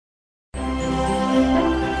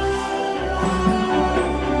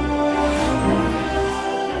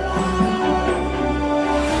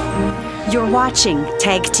You're watching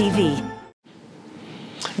TAG TV.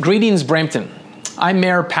 Greetings, Brampton. I'm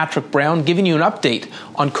Mayor Patrick Brown, giving you an update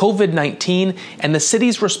on COVID-19 and the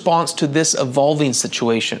city's response to this evolving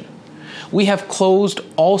situation. We have closed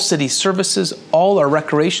all city services, all our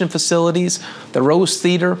recreation facilities, the Rose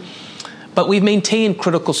Theatre, but we've maintained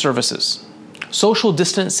critical services. Social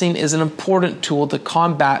distancing is an important tool to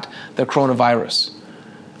combat the coronavirus.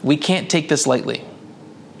 We can't take this lightly.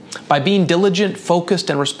 By being diligent, focused,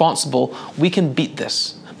 and responsible, we can beat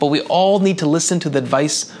this. But we all need to listen to the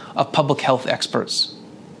advice of public health experts,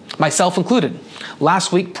 myself included.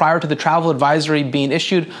 Last week, prior to the travel advisory being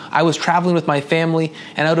issued, I was traveling with my family,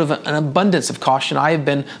 and out of an abundance of caution, I have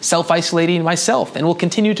been self-isolating myself and will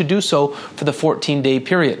continue to do so for the 14-day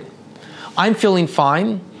period. I'm feeling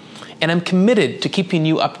fine, and I'm committed to keeping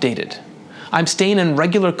you updated. I'm staying in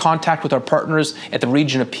regular contact with our partners at the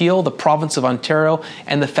Region of Peel, the Province of Ontario,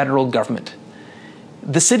 and the federal government.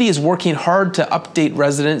 The city is working hard to update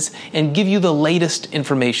residents and give you the latest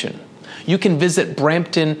information. You can visit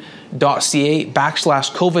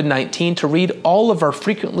brampton.ca/COVID-19 to read all of our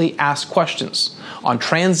frequently asked questions on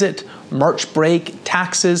transit, March break,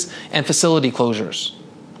 taxes, and facility closures.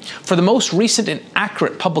 For the most recent and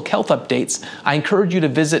accurate public health updates, I encourage you to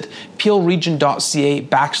visit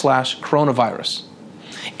peelregion.ca/coronavirus.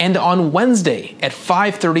 And on Wednesday at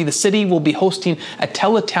 5:30, the city will be hosting a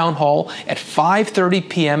tele-town hall at 5:30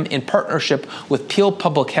 p.m. in partnership with Peel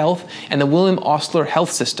Public Health and the William Osler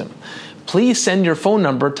Health System. Please send your phone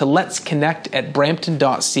number to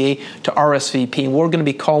letsconnect@brampton.ca to RSVP. And we're going to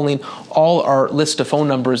be calling all our list of phone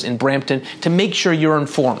numbers in Brampton to make sure you're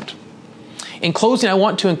informed. In closing, I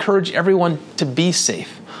want to encourage everyone to be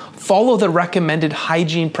safe. Follow the recommended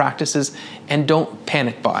hygiene practices and don't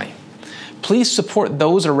panic buy. Please support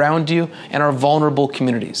those around you and our vulnerable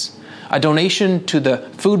communities. A donation to the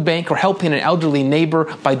food bank or helping an elderly neighbor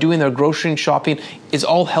by doing their grocery shopping is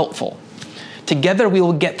all helpful. Together we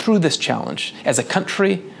will get through this challenge as a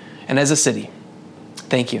country and as a city.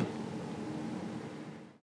 Thank you.